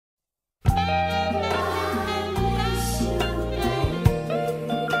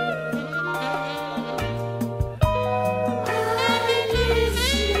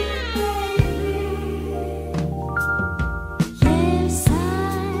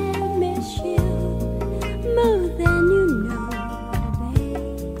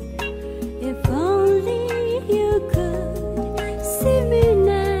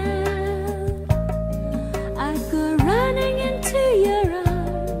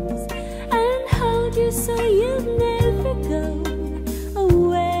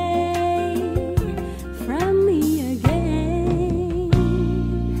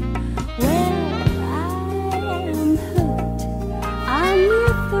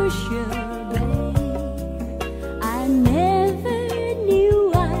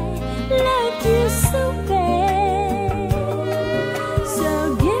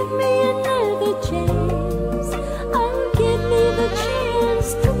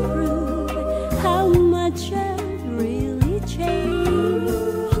much I've really changed.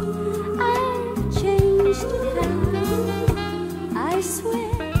 I've changed how I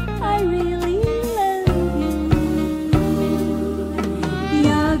swear I really love you.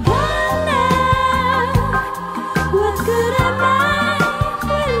 You're gone now. What good am I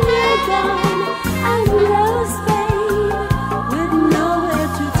when you're gone? I'm lost, babe, with nowhere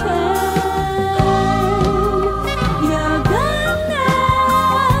to turn. You're gone now.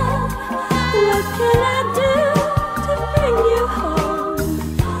 What can I do to bring you home?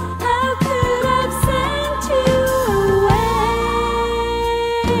 How could I have sent you away?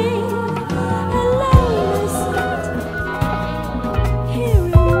 Alone I sit here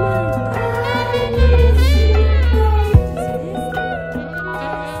in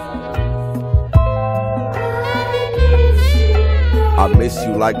I miss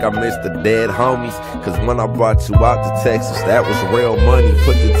you like I miss the dead homies. Cause when I brought you out to Texas, that was real money.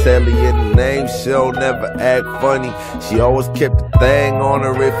 Put the telly in the name, she'll never act funny. She always kept the thing on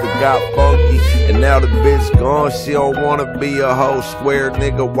her if it got funky. And now the bitch gone, she don't wanna be a hoe. Square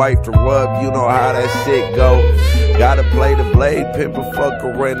nigga, wife to rub, you know how that shit go. Gotta play the blade, pimp a fuck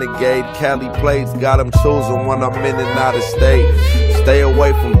a renegade. Cali plates, got them choosing when I'm in and out of state. Stay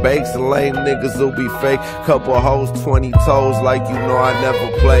away from bakes and lame niggas who be fake. Couple hoes, 20 toes, like you know I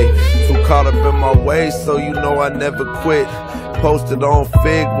never play. Too caught up in my ways, so you know I never quit. Posted on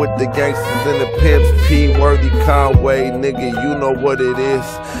Fig with the gangsters and the pimps. P-worthy Conway, nigga, you know what it is.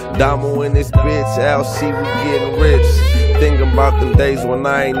 Damo in this bitch, Al, see we getting rich. Thinking about them days when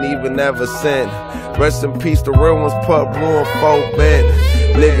I ain't even ever sent. Rest in peace, the real ones, Pup, Ruin, 4 bent.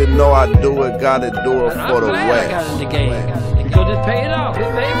 Nigga know I do it, gotta do it for the West. I got in the game. Because it paid off. It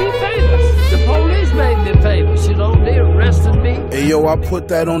made me famous. The police made me famous. You know, they arrested me. Hey yo, I put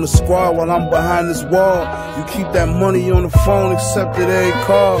that on the squad while I'm behind this wall. You keep that money on the phone, accepted every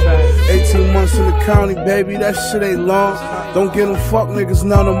call. 18 months in the county, baby, that shit ain't long. Don't get them fuck niggas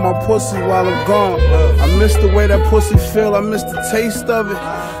none of my pussy while I'm gone. I miss the way that pussy feel, I miss the taste of it.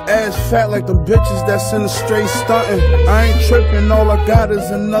 Ass fat like them bitches that's in the straight stunting. I ain't tripping, all I got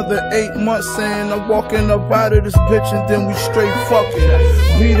is another 8 months saying I'm walking up out of this bitch and then we straight fucking.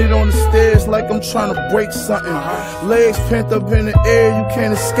 Beat it on the stairs like I'm trying to break something. Legs pent up in the air, you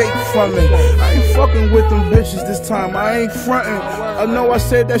can't escape from it. I ain't fucking with them bitches this time, I ain't fronting. I know I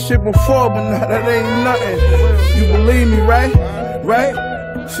said that shit before, but now that ain't nothing. You believe me, right? Right?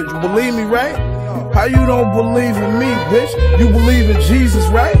 Should you believe me, right? How you don't believe in me, bitch? You believe in Jesus,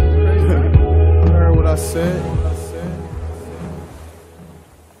 right? You heard what I said?